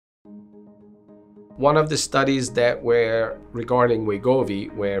One of the studies that were regarding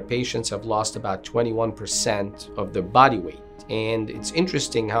Wegovy, where patients have lost about 21% of their body weight. And it's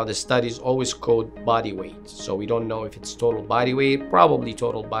interesting how the studies always code body weight. So we don't know if it's total body weight, probably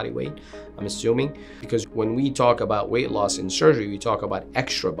total body weight, I'm assuming. Because when we talk about weight loss in surgery, we talk about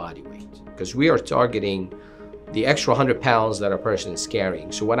extra body weight. Because we are targeting the extra 100 pounds that a person is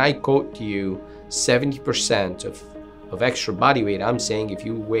carrying. So when I quote to you 70% of extra body weight, I'm saying if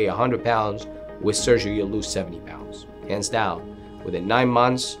you weigh 100 pounds, with surgery, you'll lose 70 pounds, hands down. Within 9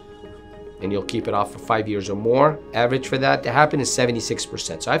 months, and you'll keep it off for 5 years or more. Average for that to happen is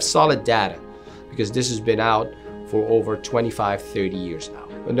 76%. So I have solid data because this has been out for over 25, 30 years now.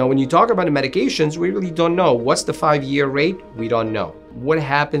 But now when you talk about the medications, we really don't know. What's the 5-year rate? We don't know. What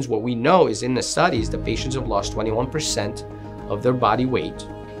happens, what we know is in the studies, the patients have lost 21% of their body weight.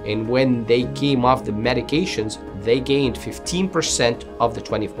 And when they came off the medications, they gained 15% of the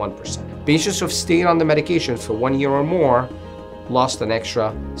 21%. Patients who have stayed on the medications for 1 year or more lost an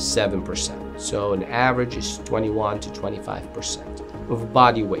extra 7%. So an average is 21 to 25% of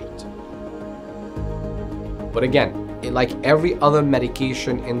body weight. But again, like every other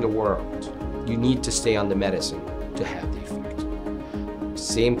medication in the world, you need to stay on the medicine to have the effect.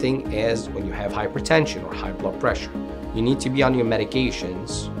 Same thing as when you have hypertension or high blood pressure. You need to be on your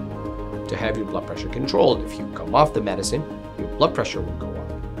medications to have your blood pressure controlled. If you come off the medicine, your blood pressure will go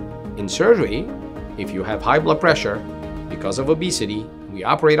up. In surgery, if you have high blood pressure because of obesity, we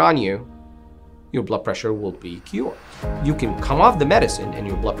operate on you, your blood pressure will be cured. You can come off the medicine and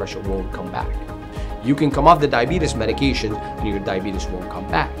your blood pressure won't come back. You can come off the diabetes medication and your diabetes won't come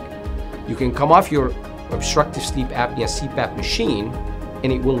back. You can come off your obstructive sleep apnea CPAP machine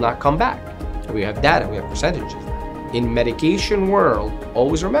and it will not come back. We have data, we have percentages. In medication world,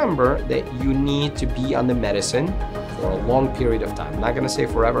 always remember that you need to be on the medicine for a long period of time. I'm not gonna say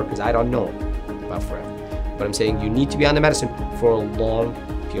forever because I don't know about forever, but I'm saying you need to be on the medicine for a long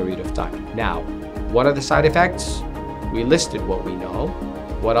period of time. Now, what are the side effects? We listed what we know.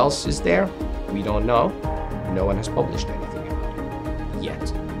 What else is there? We don't know. No one has published anything about it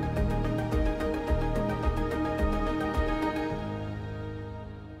yet.